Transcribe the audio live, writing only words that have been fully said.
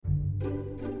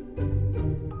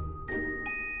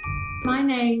my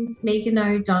name's Megan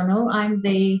O'Donnell. I'm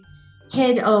the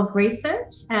Head of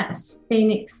Research at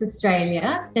Phoenix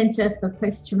Australia Centre for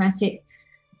Post-Traumatic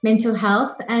Mental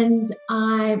Health, and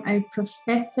I'm a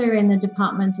professor in the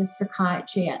Department of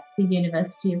Psychiatry at the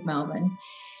University of Melbourne.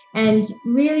 And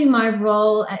really my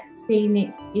role at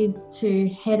Phoenix is to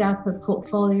head up a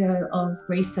portfolio of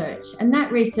research. And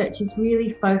that research is really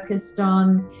focused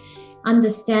on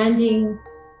understanding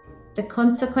the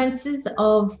consequences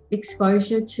of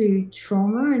exposure to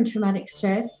trauma and traumatic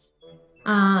stress.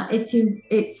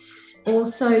 It's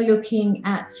also looking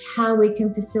at how we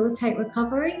can facilitate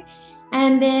recovery.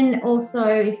 And then also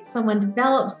if someone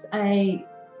develops a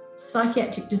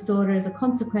psychiatric disorder as a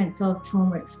consequence of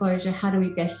trauma exposure, how do we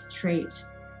best treat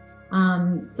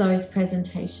those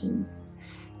presentations?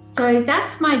 So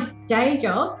that's my day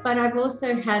job, but I've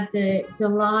also had the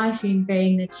delight in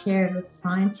being the chair of the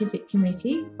scientific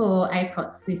committee for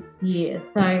ACOTS this year.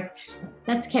 So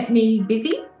that's kept me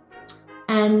busy.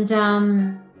 And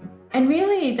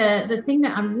really the thing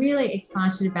that I'm really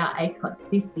excited about ACOTS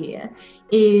this year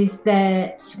is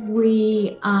that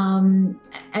we,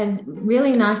 as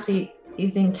really nicely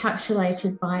is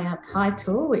encapsulated by our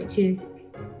title, which is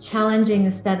Challenging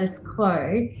the Status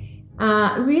Quo.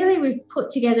 Really, we've put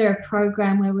together a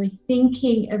program where we're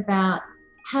thinking about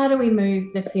how do we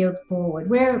move the field forward?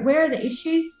 Where are the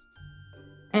issues,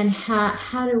 and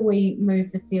how do we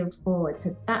move the field forward?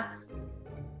 So that's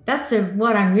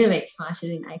what I'm really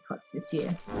excited in ACOTS this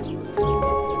year.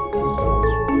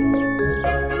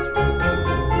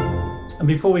 And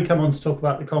before we come on to talk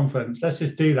about the conference, let's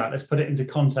just do that. Let's put it into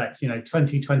context.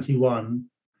 2021,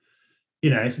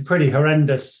 it's a pretty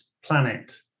horrendous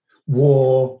planet.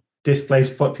 War,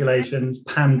 displaced populations,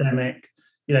 pandemic,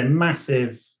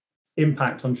 massive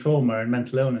impact on trauma and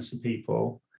mental illness for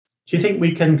people. Do you think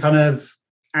we can kind of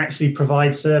actually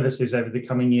provide services over the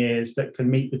coming years that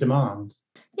can meet the demand?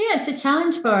 Yeah, it's a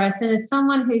challenge for us. And as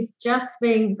someone who's just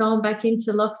gone back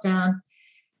into lockdown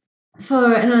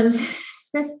for an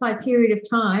unspecified period of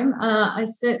time, I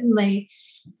certainly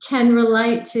can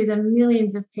relate to the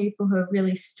millions of people who are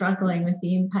really struggling with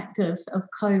the impact of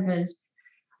COVID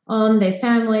on their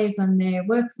families, on their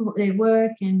work,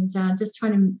 and just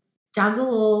trying to juggle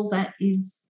all that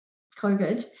is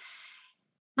COVID.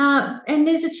 And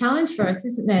there's a challenge for us,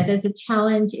 isn't there? There's a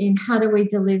challenge in how do we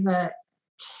deliver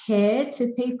care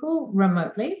to people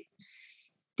remotely.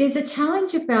 There's a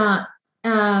challenge about,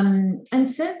 and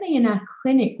certainly in our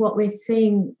clinic, what we're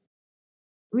seeing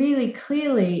really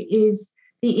clearly is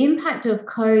the impact of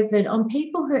COVID on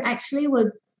people who actually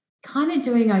were kind of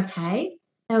doing okay.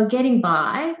 They were getting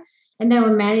by and they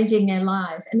were managing their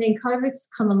lives. And then COVID's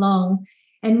come along,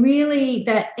 and really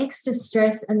that extra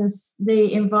stress and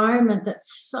the environment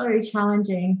that's so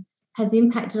challenging has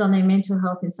impacted on their mental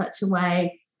health in such a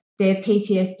way their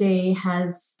PTSD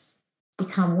has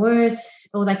become worse,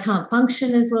 or they can't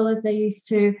function as well as they used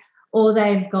to, or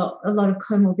they've got a lot of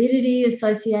comorbidity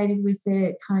associated with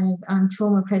their kind of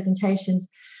trauma presentations.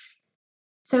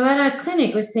 So at our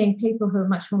clinic, we're seeing people who are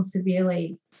much more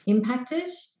severely impacted,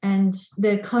 and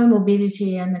the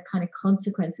comorbidity and the kind of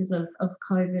consequences of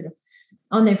COVID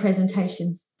on their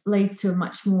presentations leads to a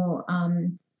much more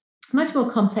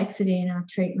complexity in our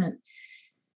treatment.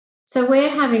 So we're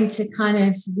having to kind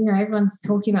of, everyone's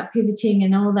talking about pivoting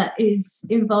and all that is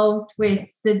involved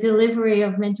with the delivery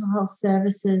of mental health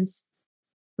services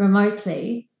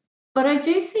remotely. But I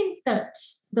do think that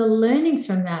the learnings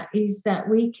from that is that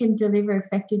we can deliver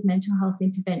effective mental health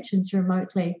interventions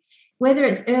remotely, whether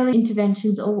it's early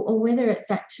interventions or whether it's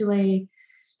actually,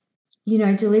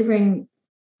 delivering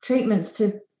treatments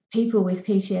to people with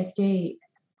PTSD.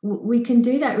 We can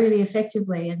do that really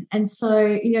effectively. And so,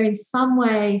 in some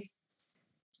ways,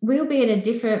 we'll be in a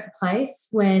different place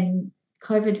when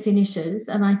COVID finishes.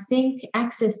 And I think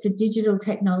access to digital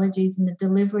technologies and the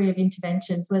delivery of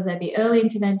interventions, whether they be early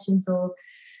interventions or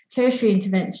tertiary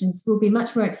interventions, will be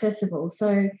much more accessible.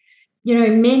 So,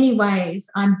 in many ways,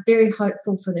 I'm very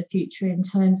hopeful for the future in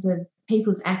terms of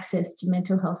people's access to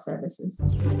mental health services.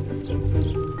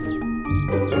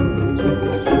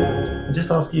 I'm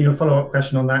just asking you a follow-up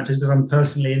question on that, just because I'm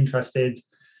personally interested.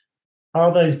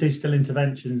 Are those digital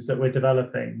interventions that we're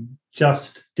developing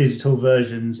just digital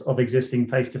versions of existing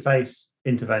face-to-face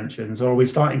interventions, or are we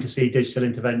starting to see digital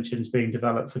interventions being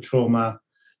developed for trauma,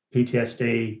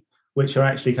 PTSD, which are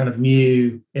actually kind of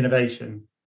new innovation?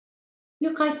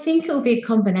 Look, I think it'll be a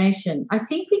combination. I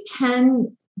think we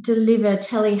can deliver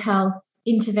telehealth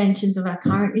interventions of our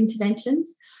current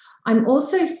interventions. I'm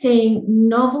also seeing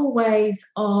novel ways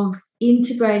of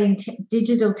integrating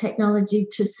digital technology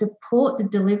to support the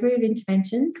delivery of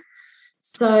interventions.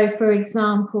 So, for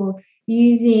example,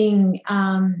 using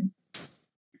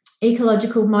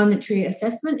ecological momentary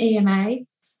assessment, EMA,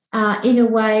 in a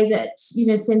way that,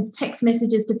 sends text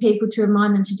messages to people to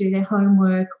remind them to do their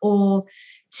homework or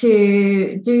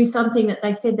to do something that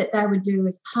they said that they would do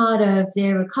as part of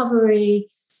their recovery.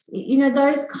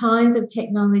 Those kinds of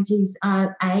technologies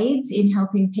are aids in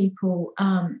helping people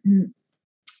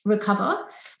recover.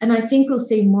 And I think we'll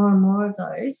see more and more of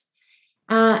those.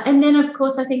 And then, of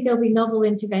course, I think there'll be novel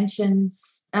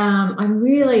interventions. I'm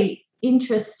really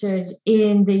interested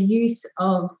in the use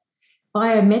of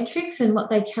biometrics and what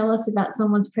they tell us about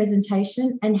someone's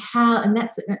presentation and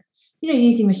that's,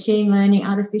 using machine learning,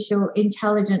 artificial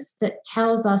intelligence that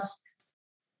tells us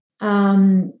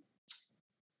how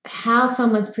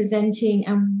someone's presenting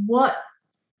and what,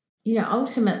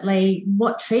 ultimately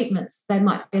what treatments they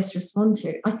might best respond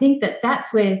to. I think that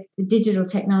that's where the digital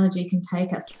technology can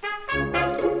take us.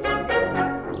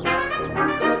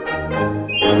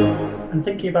 And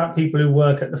thinking about people who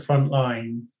work at the front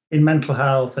line in mental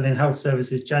health and in health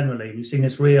services generally, we've seen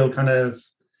this real kind of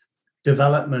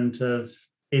development of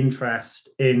interest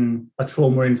in a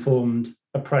trauma-informed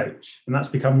approach, and that's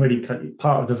become really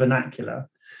part of the vernacular.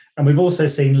 And we've also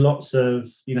seen lots of,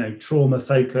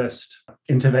 trauma-focused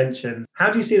interventions.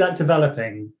 How do you see that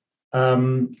developing?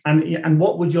 And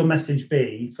what would your message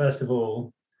be, first of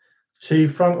all, to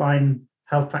frontline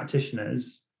health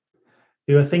practitioners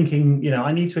who are thinking,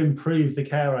 I need to improve the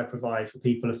care I provide for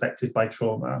people affected by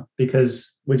trauma,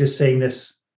 because we're just seeing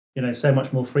this, so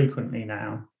much more frequently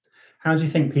now. How do you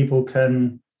think people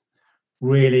can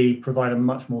really provide a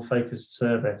much more focused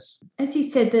service? As you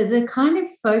said, the kind of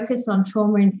focus on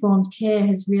trauma-informed care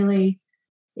has really,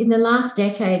 in the last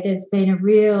decade, there's been a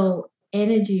real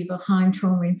energy behind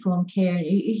trauma-informed care. And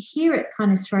you hear it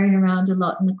kind of thrown around a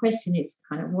lot, and the question is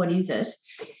kind of, what is it?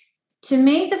 To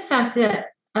me, the fact that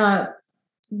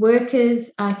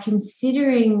workers are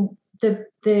considering the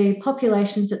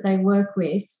populations that they work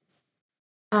with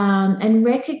and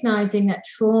recognising that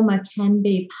trauma can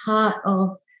be part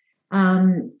of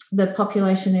the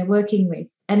population they're working with,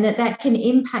 and that can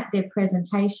impact their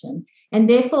presentation. And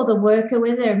therefore the worker,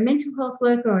 whether they're a mental health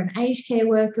worker or an aged care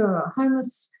worker or a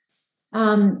homeless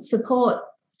support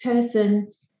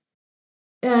person,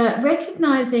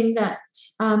 recognising that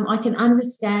I can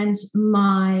understand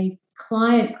my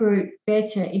client group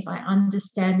better if I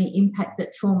understand the impact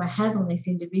that trauma has on this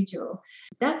individual.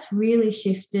 That's really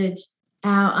shifted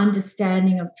our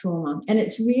understanding of trauma. And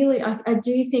it's really, I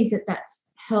do think that that's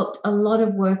helped a lot of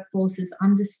workforces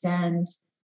understand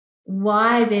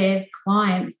why their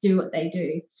clients do what they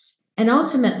do. And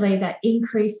ultimately that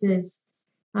increases,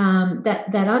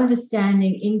 that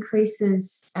understanding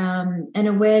increases an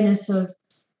awareness of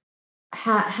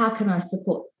how can I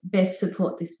best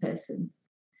support this person.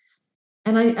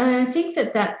 And I think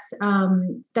that's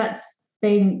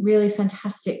been really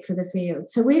fantastic for the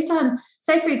field. So we've done,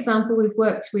 say for example, we've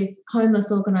worked with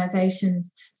homeless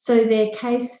organisations so their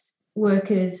case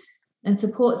workers and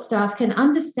support staff can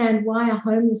understand why a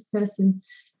homeless person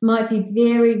might be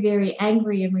very, very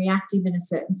angry and reactive in a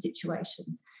certain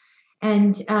situation.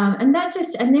 And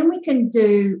then we can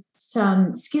do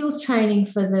some skills training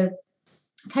for the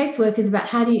caseworkers about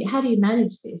how do you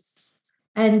manage this.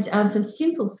 And some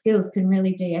simple skills can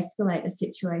really de-escalate a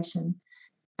situation.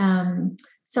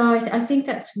 So I think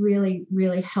that's really,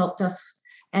 really helped us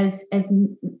as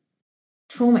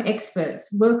trauma experts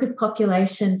work with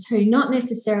populations who not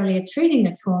necessarily are treating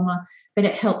the trauma, but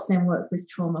it helps them work with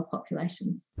trauma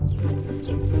populations.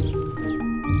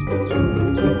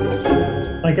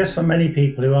 I guess for many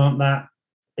people who aren't that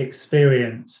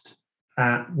experienced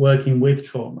at working with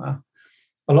trauma,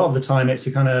 a lot of the time it's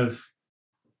a kind of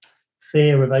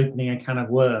fear of opening a can of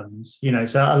worms,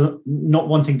 so not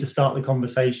wanting to start the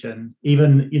conversation,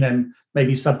 even,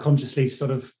 maybe subconsciously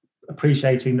sort of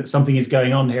appreciating that something is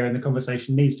going on here and the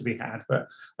conversation needs to be had. But,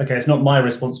 okay, it's not my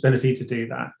responsibility to do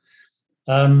that.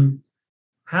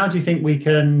 How do you think we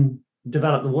can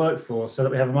develop the workforce so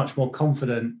that we have a much more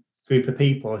confident group of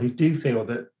people who do feel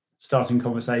that starting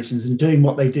conversations and doing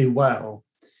what they do well,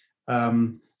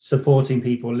 supporting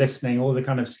people, listening, all the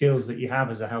kind of skills that you have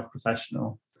as a health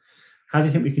professional? How do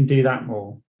you think we can do that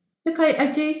more? Look,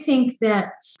 I do think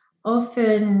that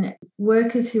often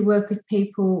workers who work with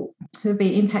people who have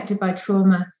been impacted by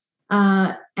trauma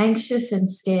are anxious and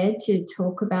scared to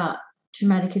talk about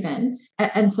traumatic events,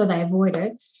 and so they avoid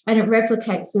it. And it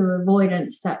replicates the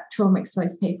avoidance that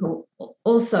trauma-exposed people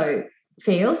also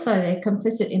feel, so they're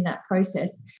complicit in that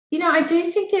process. I do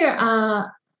think there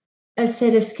are a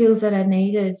set of skills that are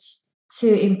needed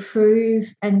to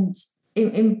improve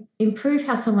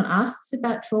how someone asks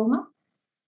about trauma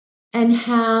and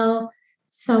how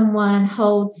someone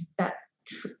holds that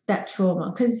that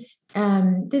trauma, because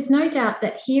there's no doubt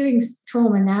that hearing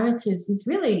trauma narratives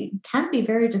can be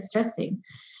very distressing.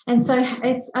 And so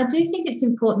I do think it's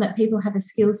important that people have a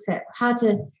skill set, how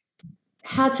to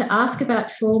ask about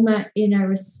trauma in a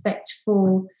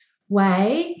respectful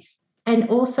way, and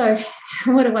also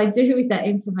what do I do with that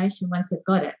information once I've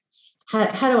got it?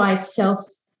 How do I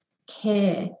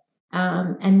self-care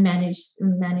and manage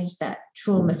that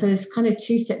trauma? So there's kind of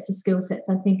two sets of skill sets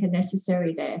I think are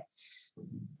necessary there.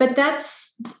 But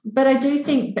I do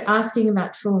think asking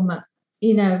about trauma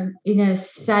in a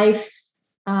safe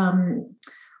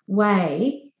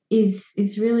way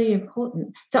is really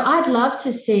important. So I'd love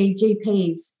to see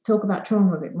GPs talk about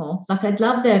trauma a bit more. Like, I'd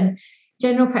love them,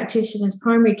 general practitioners,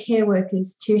 primary care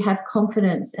workers, to have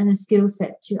confidence and a skill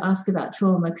set to ask about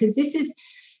trauma, because this is,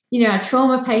 our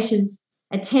trauma patients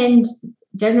attend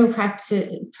general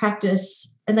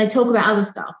practice and they talk about other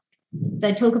stuff.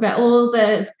 They talk about all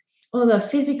the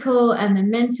physical and the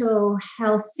mental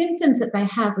health symptoms that they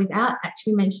have without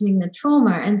actually mentioning the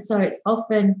trauma. And so it's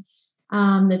often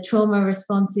the trauma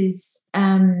response is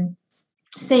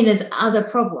seen as other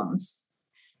problems.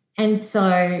 And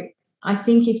so I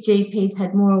think if GPs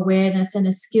had more awareness and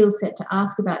a skill set to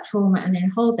ask about trauma and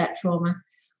then hold that trauma,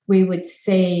 we would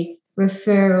see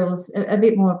referrals, a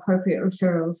bit more appropriate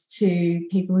referrals to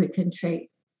people who can treat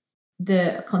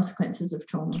the consequences of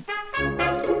trauma.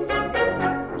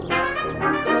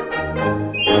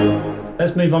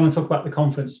 Let's move on and talk about the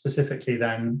conference specifically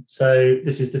then. So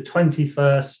this is the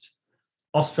 21st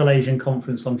Australasian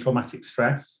Conference on Traumatic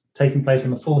Stress, taking place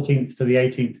on the 14th to the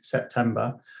 18th of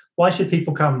September. Why should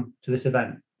people come to this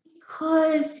event?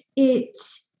 Because it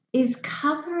is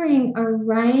covering a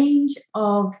range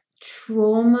of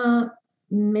trauma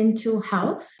mental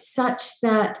health such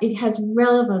that it has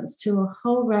relevance to a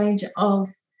whole range of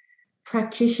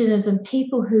practitioners and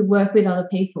people who work with other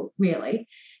people, really.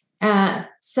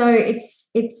 So I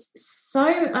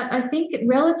think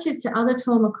relative to other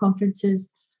trauma conferences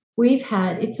we've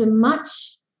had, it's a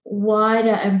much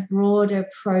wider and broader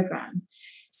program.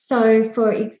 So,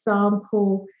 for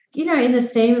example, in the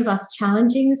theme of us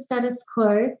challenging the status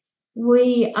quo,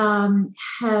 we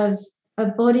have a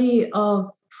body of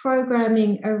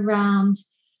programming around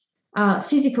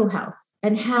physical health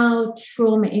and how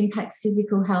trauma impacts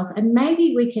physical health. And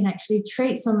maybe we can actually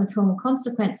treat some of the trauma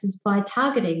consequences by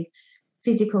targeting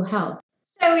physical health.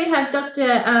 So we have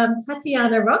Dr.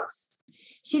 Tatiana Rox.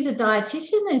 She's a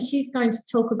dietitian, and she's going to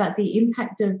talk about the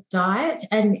impact of diet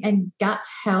and gut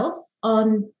health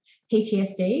on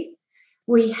PTSD.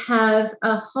 We have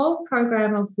a whole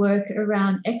program of work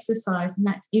around exercise and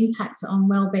that's impact on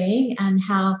well-being and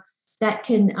how that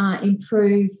can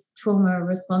improve trauma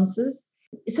responses.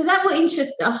 So that will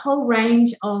interest a whole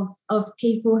range of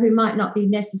people who might not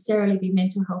necessarily be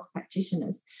mental health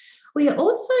practitioners. We are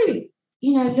also,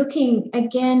 looking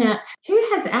again at who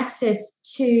has access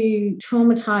to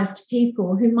traumatized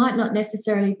people who might not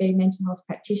necessarily be mental health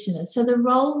practitioners. So the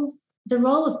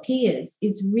role of peers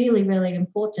is really, really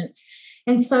important.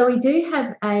 And so we do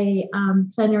have a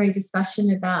plenary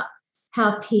discussion about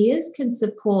how peers can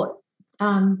support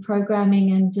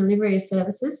programming and delivery of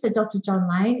services. So Dr. John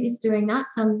Lane is doing that.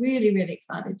 So I'm really, really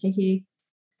excited to hear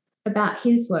about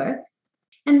his work.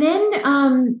 And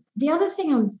then the other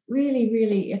thing I'm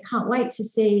really, I can't wait to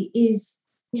see is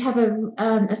we have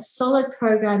a solid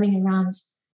programming around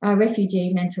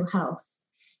refugee mental health.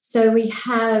 So we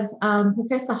have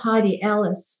Professor Heidi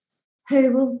Ellis,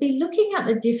 who will be looking at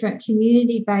the different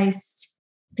community-based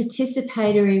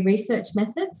participatory research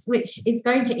methods, which is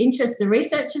going to interest the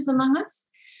researchers among us.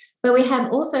 But we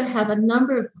also have a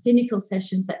number of clinical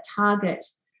sessions that target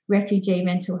refugee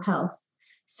mental health.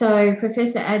 So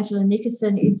Professor Angela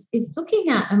Nickerson is looking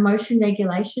at emotion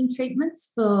regulation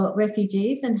treatments for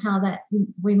refugees and how that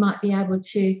we might be able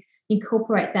to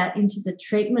incorporate that into the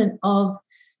treatment of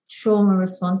trauma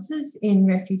responses in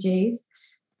refugees.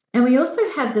 And we also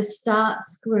have the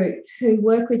STARTS group who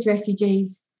work with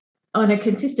refugees on a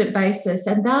consistent basis,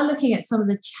 and they're looking at some of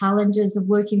the challenges of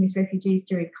working with refugees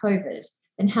during COVID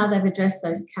and how they've addressed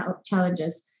those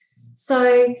challenges.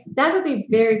 So that would be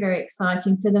very, very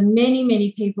exciting for the many,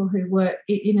 many people who work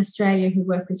in Australia who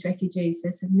work with refugees.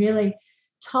 There's some really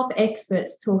top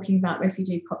experts talking about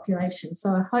refugee populations. So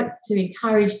I hope to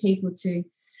encourage people to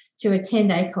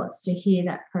attend ACOTS to hear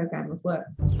that program of work.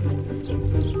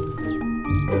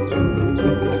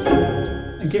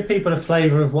 And give people a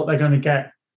flavour of what they're going to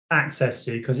get access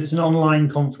to, because it's an online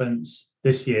conference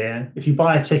this year. If you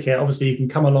buy a ticket, obviously you can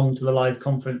come along to the live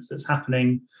conference that's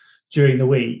happening during the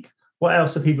week. What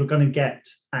else are people going to get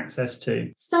access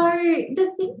to? So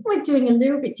the thing we're doing a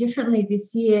little bit differently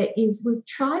this year is we've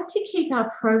tried to keep our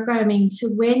programming to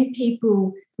when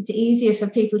it's easier for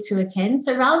people to attend.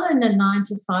 So rather than a 9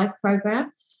 to 5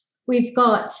 program, we've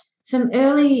got some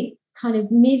early kind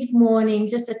of mid-morning,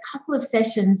 just a couple of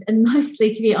sessions, and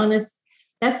mostly, to be honest,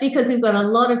 that's because we've got a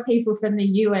lot of people from the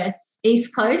US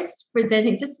East Coast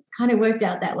presenting. It just kind of worked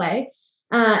out that way.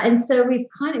 And so we've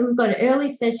got an early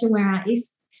session where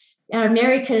our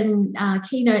American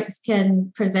keynotes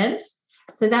can present.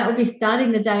 So that will be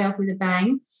starting the day off with a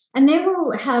bang. And then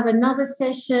we'll have another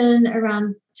session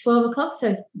around 12 o'clock,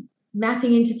 so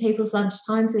mapping into people's lunch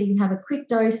times, where you can have a quick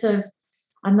dose of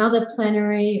another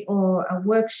plenary or a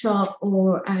workshop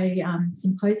or a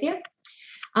symposium.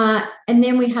 And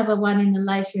then we have a one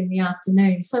later in the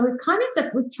afternoon. So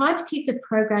we've tried to keep the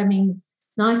programming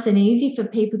nice and easy for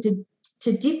people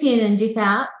to dip in and dip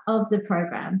out of the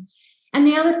program. And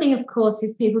the other thing, of course,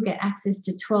 is people get access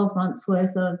to 12 months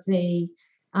worth of the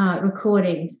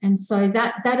recordings. And so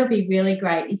that'll be really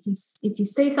great. If you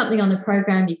see something on the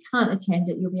program, you can't attend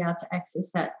it, you'll be able to access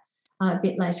that a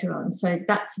bit later on. So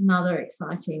that's another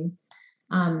exciting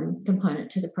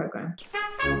component to the program.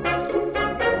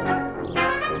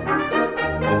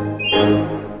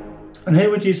 And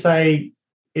who would you say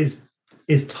is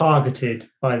targeted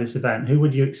by this event? Who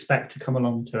would you expect to come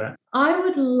along to it? I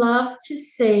would love to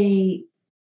see,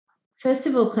 first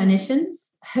of all,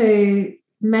 clinicians who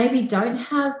maybe don't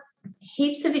have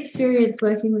heaps of experience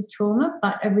working with trauma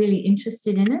but are really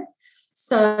interested in it.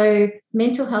 So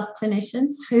mental health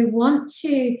clinicians who want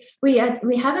to, we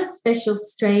have a special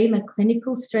stream, a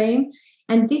clinical stream,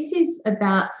 and this is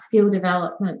about skill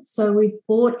development. So we've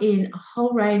brought in a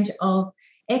whole range of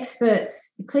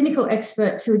experts, clinical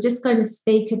experts, who are just going to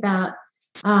speak about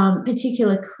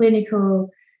particular clinical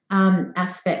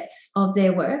aspects of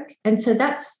their work. And so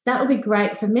that will be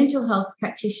great for mental health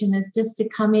practitioners just to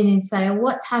come in and say, oh,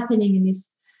 what's happening in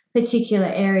this particular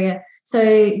area. So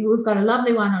we've got a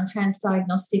lovely one on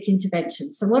transdiagnostic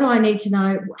interventions. So what do I need to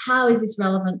know? How is this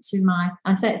relevant to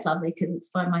I say it's lovely because it's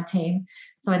by my team,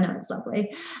 so I know it's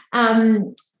lovely.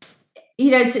 So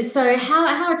how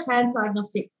are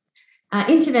transdiagnostic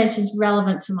interventions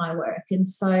relevant to my work? And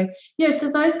so, so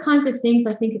those kinds of things,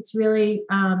 I think it's really,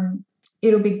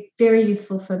 it'll be very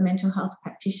useful for mental health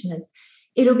practitioners.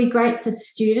 It'll be great for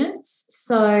students.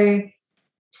 So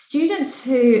students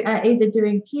who are either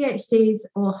doing PhDs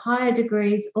or higher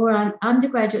degrees, or are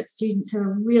undergraduate students who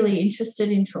are really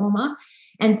interested in trauma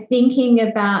and thinking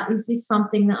about, is this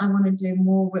something that I want to do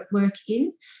more work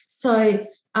in? So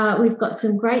we've got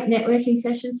some great networking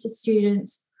sessions for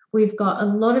students. We've got a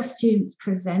lot of students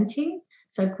presenting,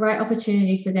 so great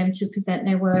opportunity for them to present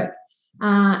their work.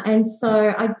 And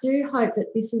so I do hope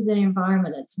that this is an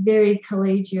environment that's very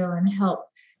collegial and help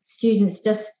students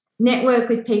just network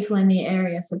with people in the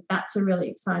area. So that's a really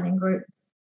exciting group.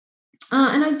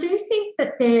 And I do think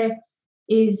that there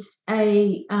is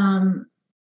an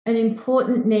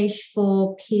important niche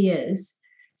for peers.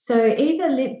 So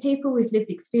either people with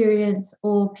lived experience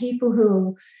or people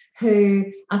who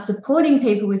are supporting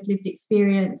people with lived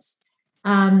experience.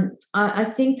 I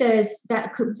think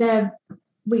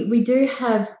we do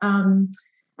have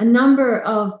a number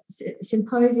of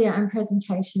symposia and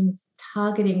presentations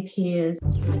targeting peers.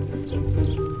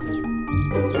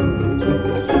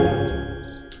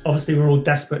 Obviously, we're all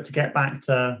desperate to get back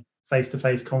to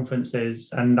face-to-face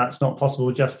conferences, and that's not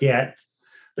possible just yet.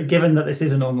 But given that this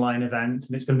is an online event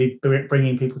and it's going to be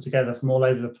bringing people together from all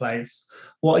over the place,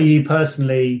 what are you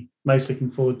personally most looking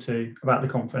forward to about the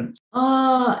conference?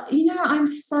 I'm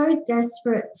so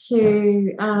desperate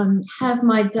to have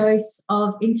my dose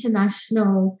of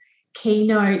international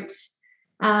keynote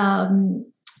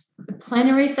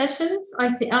plenary sessions.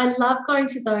 I love going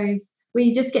to those where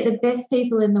you just get the best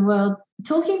people in the world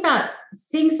talking about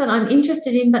things that I'm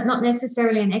interested in, but not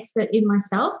necessarily an expert in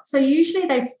myself. So usually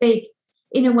they speak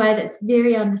in a way that's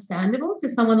very understandable to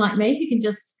someone like me who can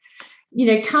just,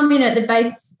 come in at the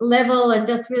base level and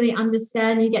just really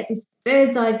understand. You get this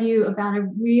bird's eye view about a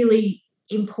really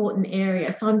important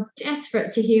area. So I'm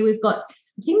desperate to hear. I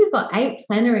think we've got 8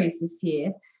 plenaries this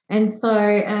year. And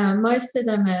so most of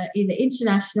them are either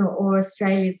international or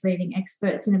Australia's leading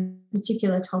experts in a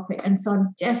particular topic. And so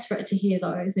I'm desperate to hear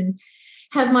those and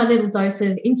have my little dose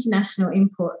of international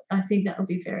input. I think that will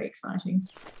be very exciting.